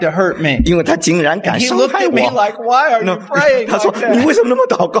tried to hurt me. 因为他竟然敢 He 伤 looked 害 at me 我。 like, why are you praying 他说 like 你为 that? 什么那么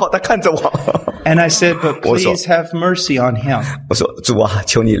祷告？他看着我， And I said, but 我说 please have mercy on him 我说主啊，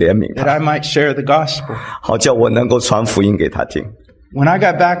求你怜悯 that 他， I might share the gospel. 好叫我能够传福音给他听。 When I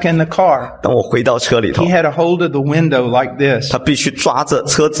got back in the car, 当我回到车里头 he，had a hold of the window like this. 他必须抓着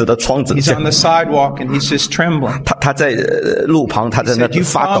车子的窗子， He's on the sidewalk and he's just trembling 他在路旁，他在那 He said, "You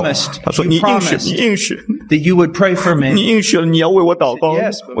发抖 promised. 他说 You 你应许， promised. 你应许， that you would pray for 你 me. 应许了，你要为我祷告。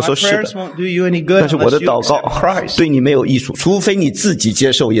 Yes, but 我 my 说是 prayers 的， won't do you any good 但是我的 unless you 祷告 accept Christ. 对你没有益处，除非你自己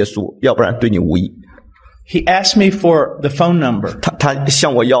接受耶稣，要不然对你无益。 He asked me for the phone number, 他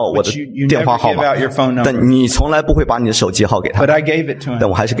向我要我的 but you 电 never 话号 give 码 out，your phone number. 但你从来不会把你的手机号给他 But，I gave it to 但 him.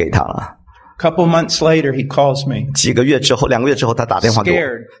 我还是给他了。 A couple months later, he calls me. 几个月之后，2个月之后，他打电话给我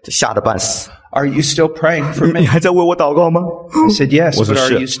Scared，吓得半死。 Are you still praying for 你 me? 还在为我祷告吗？ I said, yes, 我说 but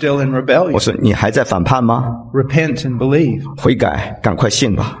是。 are you still in 我 rebellion? 说你还在反叛吗？ Repent and believe. 悔改，赶快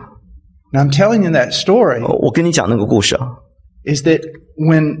信吧。 Now I'm telling you that story 我跟你讲那个故事啊， is that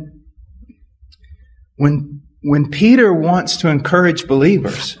when Peter wants to encourage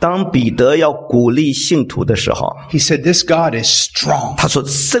believers, 当彼得要鼓励信徒的时候， he said, this God is strong. 他说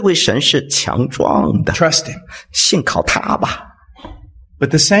这位神是强壮的， Trust him. 信靠他吧。 But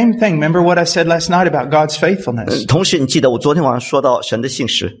the same thing, remember what I said last night about God's faithfulness? 同时，你记得我昨天晚上说到神的信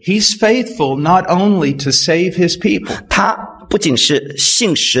实， He's faithful not only to save his people, 他不仅是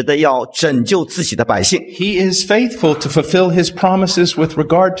信实的要拯救自己的百姓， he is faithful to fulfill his promises with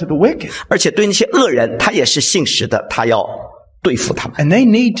regard to the wicked. 而且对那些恶人，他也是信实的，他要对付他们。 And they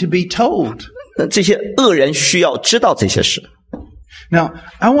need to be told. 这些恶人需要知道这些事。 Now,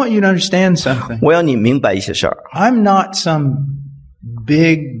 I want you to understand something. 我要你明白一些事儿， I'm not some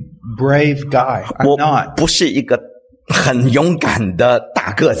big, brave guy. I'm 我 not. 不是一个很勇敢的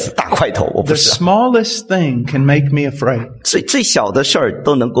大个子、大块头，我不 The 是。 smallest thing can make me afraid. 最小的事儿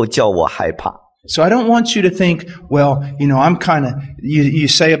都能够叫我害怕。 So I don't want you to think, well, I'm kind of, you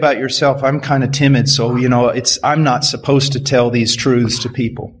say about yourself, I'm kind of timid, so, I'm not supposed to tell these truths to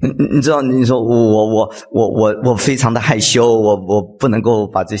people. 你知道，你说我非常的害羞，我不能够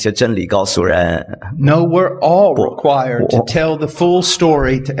把这些真理告诉人。 No, we're all required to tell the full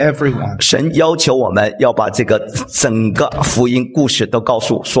story to everyone. 神要求我们要把这个整个福音故事都告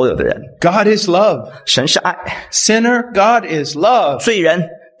诉所有的人。 God is love. 神是爱， Sinner, God is love. 罪人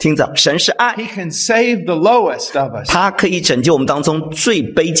听着，神是爱， He can save the lowest of us. 他可以拯救我们当中最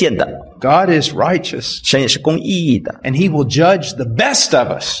卑贱的。 God is righteous. 神也是公义的， And he will judge the best of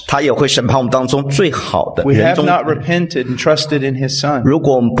us. 他也会审判我们当中最好的 We 人 have 中。 not repented and trusted in his son. 如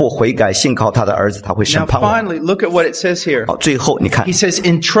果我们不悔改，信靠他的儿子，他会审 Now 判我们。 finally, look at what it says here. 好，最后你看 He，says,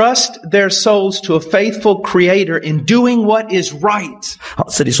 entrust their souls to a faithful creator in doing what is right. 好，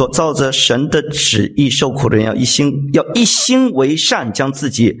这里说照着神的旨意受苦的人要一心为善，将自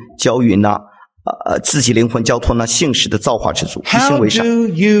己交于那自己灵魂交托那信实的造化之主，一心 How 为善。 do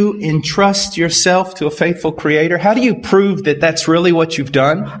you entrust yourself to a faithful creator? How do you prove that that's really what you've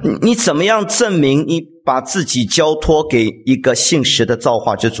done? 你怎么样证明你把自己交托给一个信实的造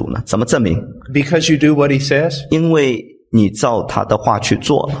化之主呢？怎么证明？ Because you do what he says. 因为你照他的话去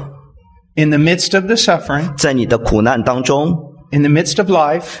做了， In the midst of the suffering, 在你的苦难当中， in the midst of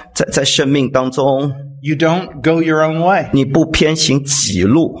life, 在生命当中， you don't go your own way. 你不偏行己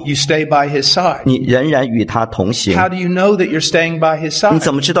路， You stay by his side. 你仍然与他同行。 How do you know that you're staying by his 你 side?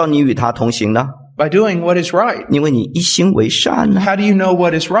 怎么知道你与他同行呢？ By doing what is right. 因为你一心为善呢。 How do you know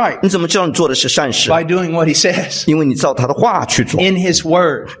what is right? 你怎么知道你做的是善事？ By doing what he says. 因为你照他的话去做， In his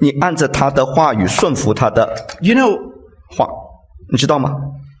word. 你按着他的话语顺服他的 You know, 话，你知道吗？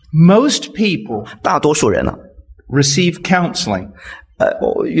 most people 大多数人呢， receive counseling.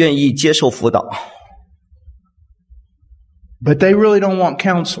 我愿意接受辅导， But they really don't want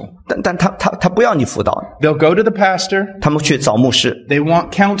counsel. 但他不要你辅导， They'll go to the pastor. 他们去找牧师， They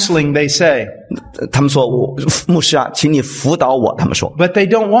want counseling, they say. 他们说牧师啊，请你辅导我，他们说， But they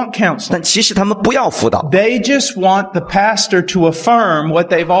don't want counseling. 但其实他们不要辅导， They just want the pastor to affirm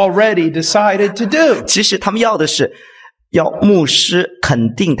what they've already decided to do. 其实他们要的是要牧师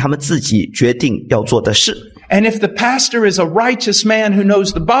肯定他们自己决定要做的事。 And if the pastor is a righteous man who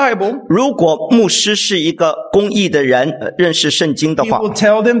knows the Bible, 如果牧师是一个公义的人，认识圣经的 he 话， will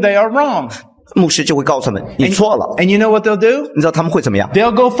tell them they are wrong. 牧师就会告诉他们你错了。 And you know what they'll do? 你知道他们会怎么样？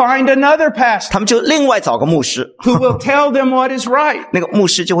 They'll go find another pastor 他们就另外找个牧师， who will tell them what is right. 那个牧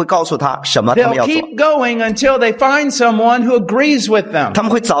师就会告诉他什么他们 They'll 要做。 keep going until they find someone who agrees with them. 他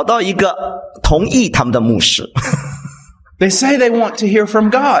们会找到一个同意他们的牧师。 They say they want to hear from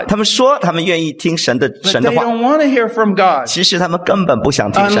God, 他们说他们愿意听神的 but 神的 they 话， don't want to hear from God 其实他们根本不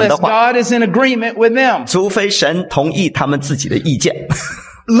想听神的 unless 话， God is in agreement with them. 除非神同意他们自己的意见。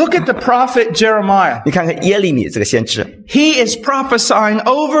 Look at the prophet Jeremiah. 你看看耶利米这个先知， He is prophesying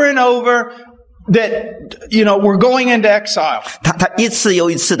over and over that, we're going into exile. 他一次又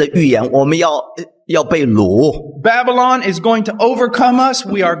一次的预言，我们要被掳， Babylon is going to overcome us.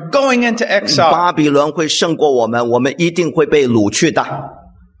 We are going into exile. 巴比伦会胜过我们，我们一定会被掳去的。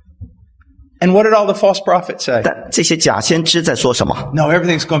 And what did all the false prophets say? 但这些假先知在说什么？ No,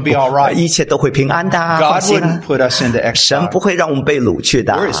 everything's going to be all right. 一切都会平安的， God 放心 wouldn't 啊， put us into 神 exile. 不会让我们被掳去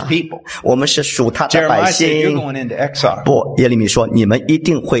的 We're his people. 我们是属他的百 Jeremiah said, you're 姓。 going into exile. 不，耶利米说你们一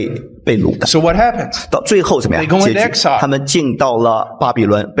定会被掳的。 So what happens? 到最后怎么样？ They go into 结局 exile. 他们进到了巴比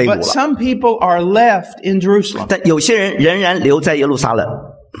伦，被掳 But 了。 some people are left in Jerusalem. 但有些人仍然留在耶路撒冷，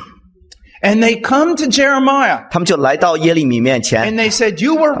 And they come to Jeremiah 他们就来到耶利米面前 and they said,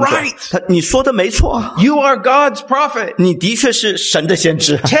 you were right. 你说的没错， You are God's prophet. 你的确是神的先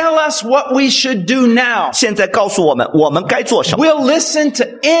知。 Tell us what we should do now. 现在告诉我们，我们该做什么？ We'll listen to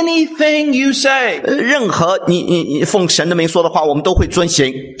anything you say. 任何你奉神的名说的话，我们都会遵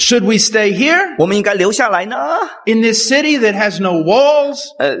行。 Should we stay here 我们应该留下来呢？ in this city that has no walls?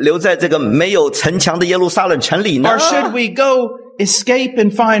 留在这个没有城墙的耶路撒冷城里呢？ Or should we go escape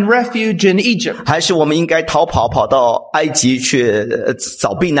and find refuge in Egypt? 还是我们应该逃跑到埃及去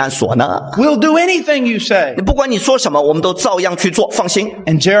找避难所呢？ We'll do anything you say. 不管你说什么，我们都照样去做，放心。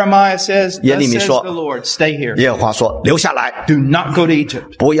 And Jeremiah says, Thus 耶利米 says 说 the Lord, stay here. 耶和华说：“留下来， Do not go to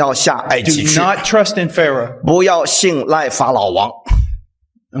Egypt. 不要下埃 Do 及去， not trust in Pharaoh. 不要信赖法老王。”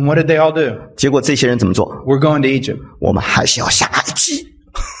 And what did they all do? 结果这些人怎么做？ We're going to Egypt. 我们还是要下埃及。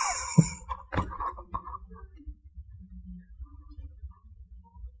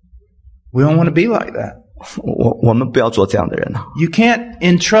We don't want to be like that. 我们不要做这样的人啊！ You can't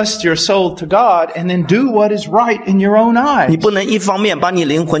entrust your soul to God and then do what is right in your own 你 eyes. 不能一方面把你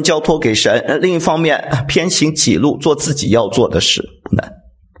灵魂交托给神，另一方面偏行己路，做自己要做的事，不能。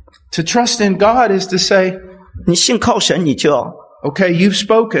 To trust in God is to say, 你信靠神，你就要 okay, you've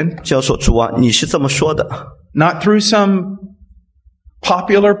spoken, 说主啊，你是这么说的， not through some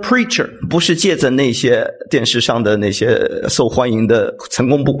popular preacher, 不是借着那些电视上的那些受欢迎的成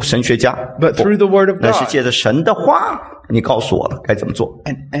功部神学家， but through the Word of 那是 God. 借着神的话，你告诉我了该怎么做，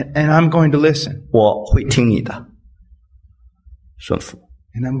 And I'm going to listen. 我会听你的，顺服，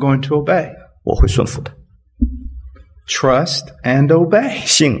 And I'm going to obey. 我会顺服的， Trust and obey.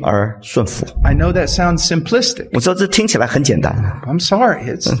 信而顺服。 I know that sounds simplistic. 我知道这听起来很简单， I'm sorry.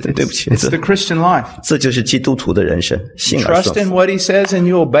 It's 对不起， it's the Christian life. 这就是基督徒的人生，信而 Trust 顺 in 服。 what He says and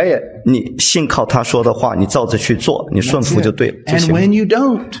you obey it. 你信靠他说的话，你照着去做，你顺服就对了，就 And 行了。 when you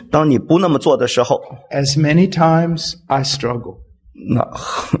don't, 当你不那么做的时候， as many times I struggle. 那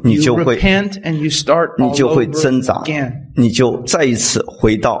你 You 就会 repent and you start 你 all 就会 over 挣扎 again. 你就再一次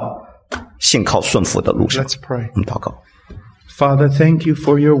回到信靠顺服的路上。 Let's pray. 我们祷告， Father, thank you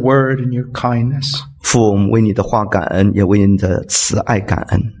for your word and your kindness. 父，我们为你的话感恩，也为你的慈爱感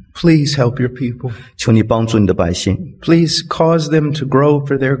恩。 Please help your people. 求你帮助你的百姓， Please cause them to grow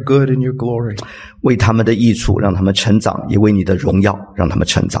for their good and your glory. 为他们的益处让他们成长，也为你的荣耀让他们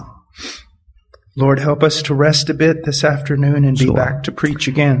成长。 Lord, help us to rest a bit this afternoon and be Sure. back to preach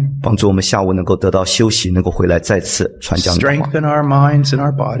again. 帮助我们下午能够得到休息，能够回来再次传讲你的话， Strengthen our minds and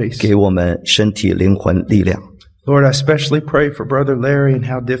our bodies. 给我们身体、灵魂力量。 Lord, I especially pray for Brother Larry and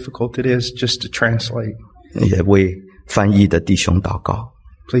how difficult it is just to translate. 也为翻译的弟兄祷告，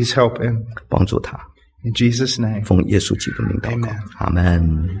 Please help him. 帮助他。 In Jesus' name. 奉耶稣基督名祷告 Amen. 阿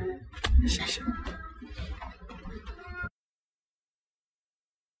们。谢谢。